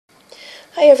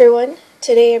Hi everyone,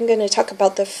 today I'm going to talk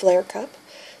about the Fleur Cup.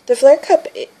 The Fleur Cup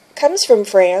comes from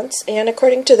France, and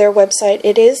according to their website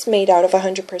it is made out of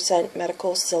 100%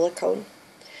 medical silicone.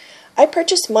 I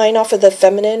purchased mine off of the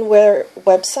feminine wear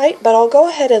website, but I'll go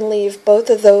ahead and leave both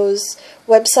of those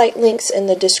website links in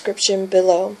the description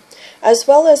below, as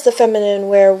well as the feminine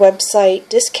wear website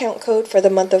discount code for the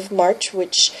month of March,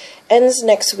 which ends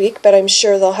next week, but I'm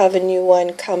sure they'll have a new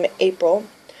one come April.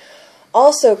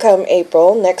 Also come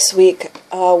April, next week,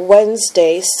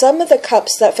 Wednesday, some of the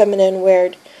cups that Feminine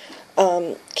Wear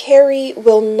carry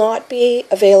will not be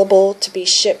available to be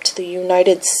shipped to the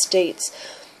United States.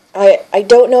 I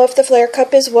don't know if the Fleur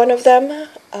Cup is one of them,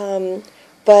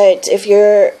 but if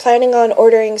you're planning on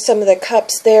ordering some of the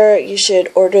cups there, you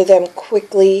should order them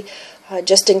quickly,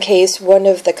 just in case one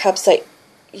of the cups that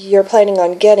you're planning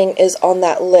on getting is on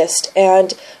that list.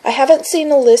 And I haven't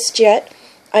seen a list yet.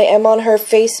 I am on her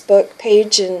Facebook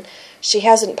page, and she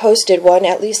hasn't posted one,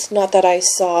 at least not that I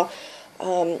saw,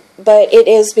 but it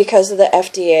is because of the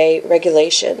FDA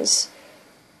regulations.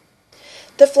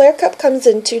 The Fleur Cup comes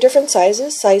in two different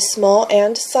sizes, size small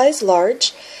and size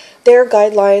large. Their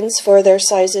guidelines for their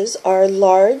sizes are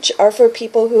large are for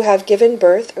people who have given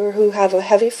birth or who have a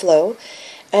heavy flow,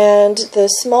 and the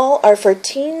small are for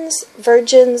teens,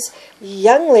 virgins,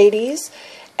 young ladies,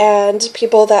 and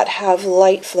people that have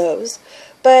light flows.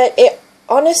 But it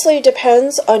honestly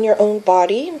depends on your own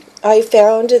body. I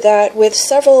found that with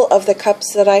several of the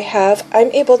cups that I have, I'm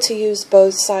able to use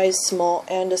both size small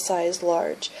and a size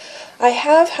large. I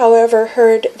have, however,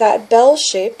 heard that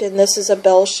bell-shaped, and this is a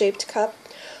bell-shaped cup,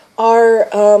 are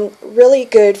really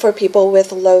good for people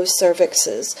with low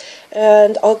cervixes.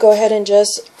 And I'll go ahead and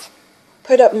just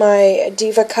put up my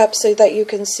Diva cup so that you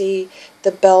can see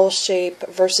the bell shape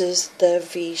versus the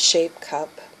V-shape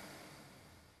cup.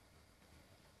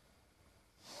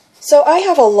 So I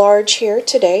have a large here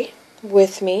today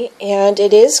with me, and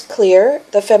it is clear.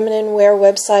 The Feminine Wear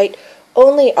website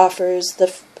only offers the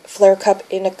Fleur Cup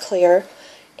in a clear,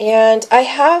 and I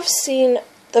have seen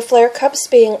the Fleur Cups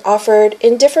being offered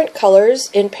in different colors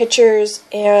in pictures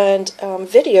and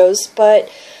videos, but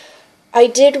I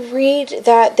did read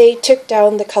that they took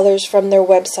down the colors from their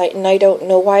website, and I don't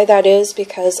know why that is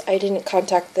because I didn't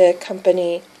contact the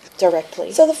company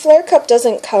directly. So the Fleur Cup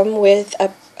doesn't come with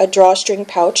a drawstring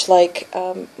pouch like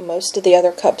most of the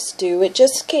other cups do. It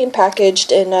just came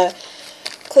packaged in a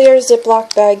clear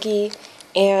Ziploc baggie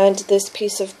and this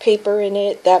piece of paper in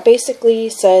it that basically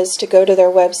says to go to their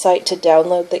website to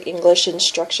download the English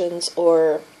instructions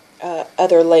or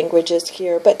other languages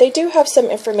here. But they do have some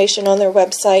information on their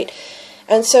website,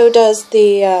 and so does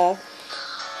the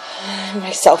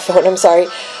my cell phone, I'm sorry.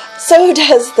 So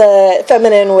does the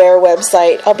Feminine Wear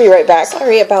website. I'll be right back.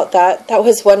 Sorry about that. That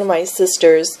was one of my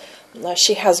sisters.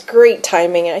 She has great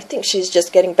timing, and I think she's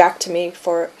just getting back at me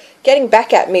for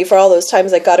all those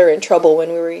times I got her in trouble when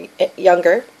we were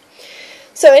younger.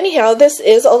 So anyhow, this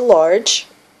is a large,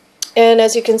 and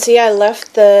as you can see, I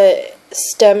left the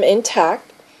stem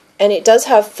intact, and it does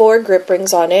have 4 grip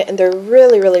rings on it, and they're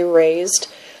really, really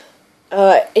raised.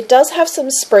 It does have some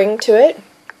spring to it,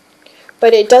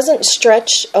 but it doesn't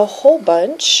stretch a whole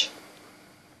bunch,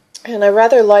 and I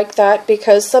rather like that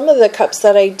because some of the cups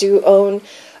that I do own,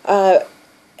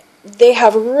 they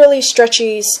have really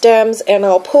stretchy stems, and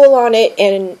I'll pull on it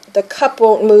and the cup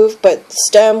won't move, but the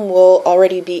stem will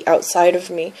already be outside of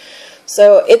me.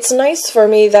 So it's nice for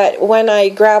me that when I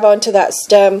grab onto that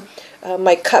stem,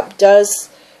 my cup does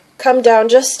come down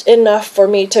just enough for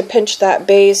me to pinch that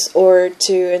base or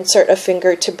to insert a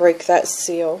finger to break that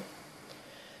seal.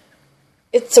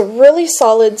 It's a really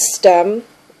solid stem,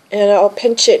 and I'll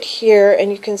pinch it here,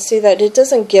 and you can see that it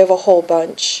doesn't give a whole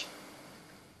bunch.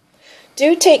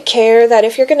 Do take care that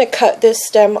if you're going to cut this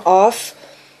stem off,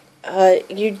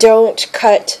 you don't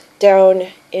cut down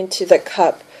into the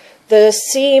cup. The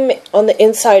seam on the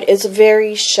inside is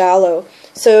very shallow,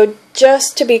 so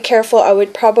just to be careful, I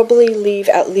would probably leave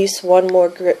at least one more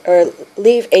grip, or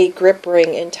leave a grip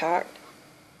ring intact.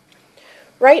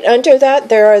 Right under that,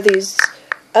 there are these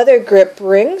other grip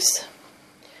rings,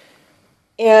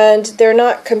 and they're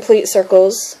not complete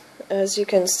circles, as you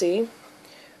can see,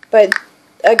 but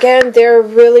again, they're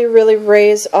really, really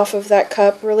raised off of that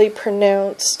cup, really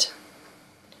pronounced,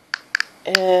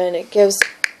 and it gives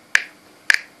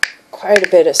quite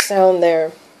a bit of sound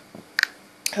there.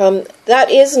 That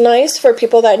is nice for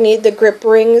people that need the grip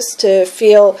rings to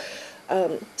feel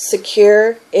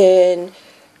secure in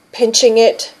pinching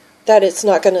it, that it's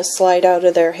not going to slide out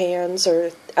of their hands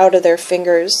or out of their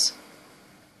fingers.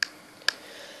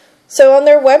 So on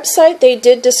their website, they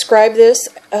did describe this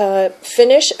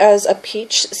finish as a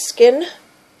peach skin,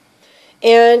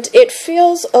 and it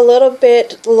feels a little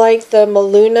bit like the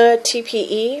Maluna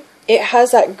TPE. It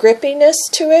has that grippiness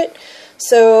to it,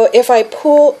 so if I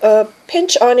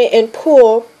pinch on it and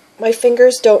pull, my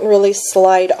fingers don't really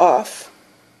slide off.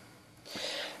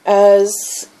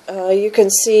 As you can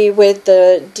see with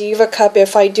the Diva Cup,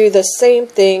 if I do the same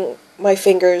thing, my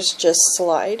fingers just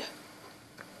slide.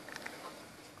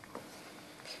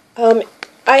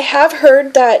 I have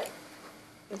heard that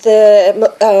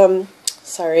the,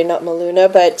 sorry, not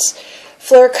Maluna, but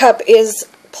Fleur Cup is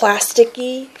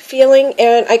plasticky feeling,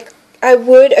 and I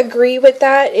would agree with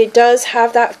that. It does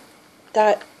have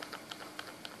that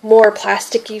more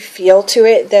plasticky feel to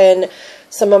it than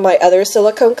some of my other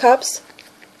silicone cups.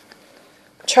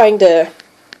 I'm trying to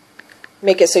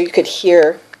make it so you could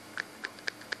hear.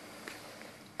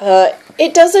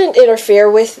 It doesn't interfere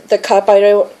with the cup. I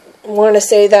don't want to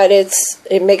say that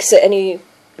it makes it any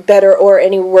better or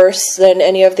any worse than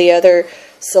any of the other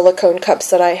silicone cups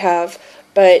that I have,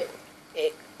 but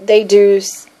they do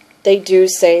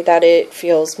say that it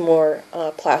feels more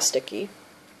plasticky.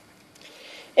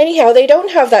 Anyhow, they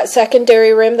don't have that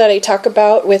secondary rim that I talk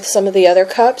about with some of the other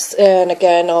cups, and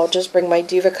again, I'll just bring my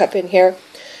Diva Cup in here.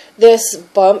 This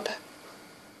bump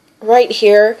right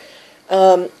here,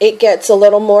 it gets a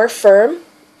little more firm,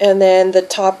 and then the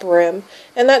top rim,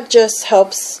 and that just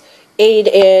helps aid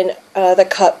in the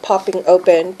cup popping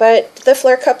open, but the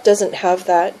Fleur Cup doesn't have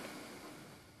that.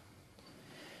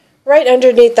 Right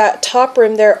underneath that top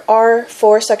rim there are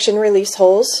 4 suction release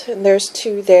holes, and there's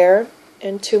 2 there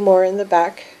and 2 more in the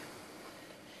back.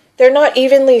 They're not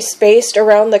evenly spaced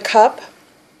around the cup,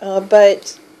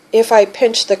 but if I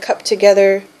pinch the cup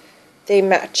together, they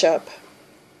match up.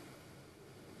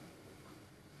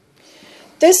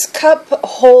 This cup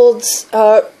holds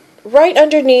right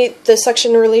underneath the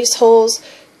suction release holes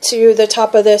to the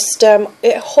top of this stem.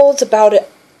 It holds about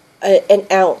an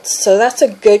ounce, so that's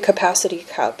a good capacity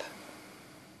cup.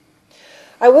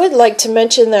 I would like to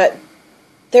mention that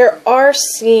there are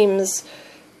seams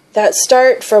that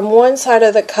start from one side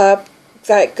of the cup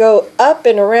that go up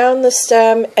and around the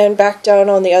stem and back down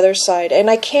on the other side, and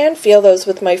I can feel those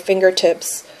with my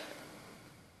fingertips.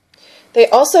 They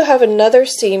also have another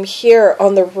seam here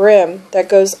on the rim that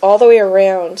goes all the way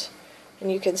around,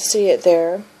 and you can see it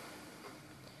there.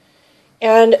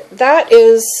 And that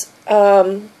is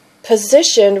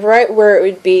positioned right where it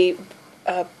would be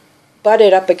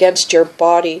butted up against your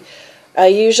body.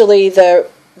 Usually the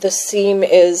seam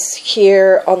is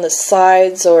here on the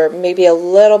sides or maybe a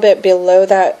little bit below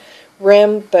that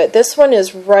rim, but this one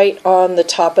is right on the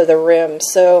top of the rim.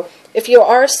 So if you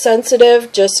are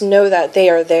sensitive, just know that they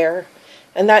are there.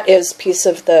 And that is piece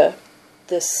of the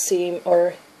seam,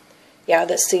 or yeah,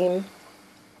 the seam.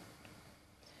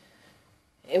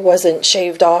 It wasn't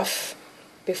shaved off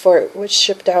before it was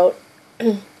shipped out.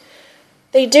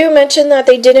 They do mention that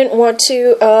they didn't want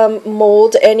to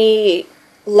mold any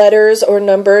letters or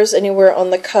numbers anywhere on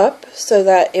the cup so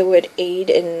that it would aid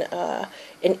in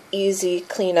an easy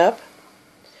cleanup.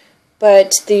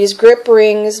 But these grip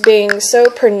rings being so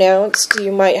pronounced,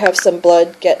 you might have some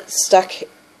blood get stuck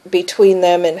between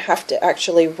them and have to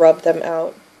actually rub them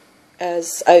out,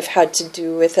 as I've had to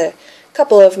do with a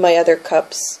couple of my other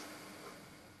cups.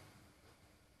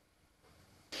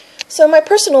 So my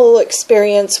personal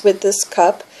experience with this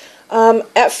cup,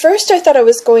 at first I thought I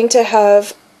was going to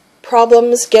have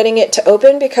problems getting it to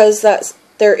open because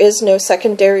there is no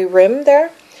secondary rim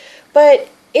there, but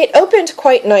it opened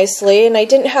quite nicely and I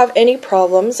didn't have any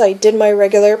problems. I did my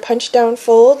regular punch down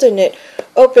fold and it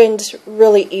opened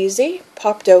really easy,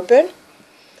 popped open.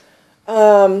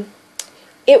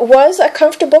 It was a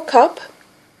comfortable cup.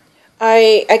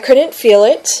 I couldn't feel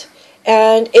it,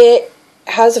 and it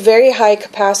has a very high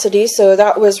capacity, so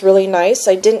that was really nice.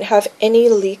 I didn't have any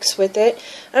leaks with it,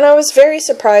 and I was very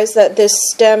surprised that this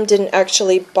stem didn't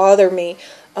actually bother me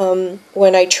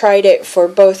when I tried it for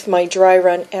both my dry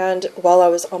run and while I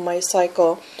was on my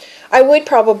cycle. I would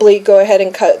probably go ahead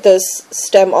and cut this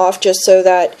stem off just so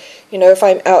that, you know, if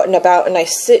I'm out and about and I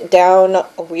sit down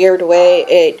a weird way,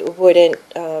 it wouldn't,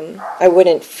 I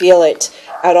wouldn't feel it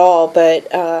at all, but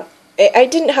I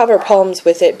didn't have any problems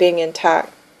with it being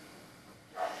intact.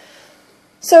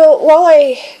 So while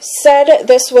I said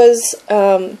this was,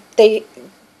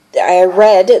 I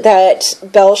read that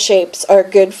bell shapes are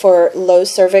good for low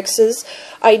cervixes.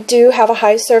 I do have a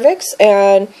high cervix,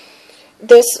 and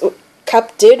this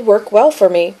cup did work well for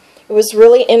me. It was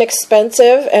really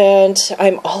inexpensive, and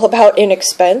I'm all about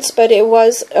inexpense, but it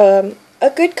was a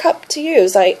good cup to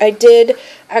use. I did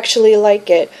actually like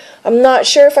it. I'm not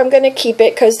sure if I'm going to keep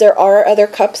it because there are other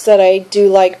cups that I do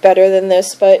like better than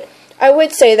this, but I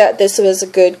would say that this was a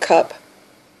good cup.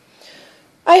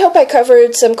 I hope I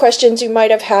covered some questions you might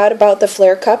have had about the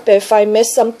Fleur Cup. If I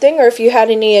missed something or if you had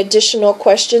any additional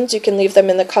questions, you can leave them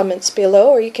in the comments below,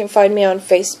 or you can find me on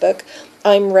Facebook.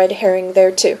 I'm Red Herring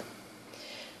there too.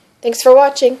 Thanks for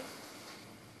watching.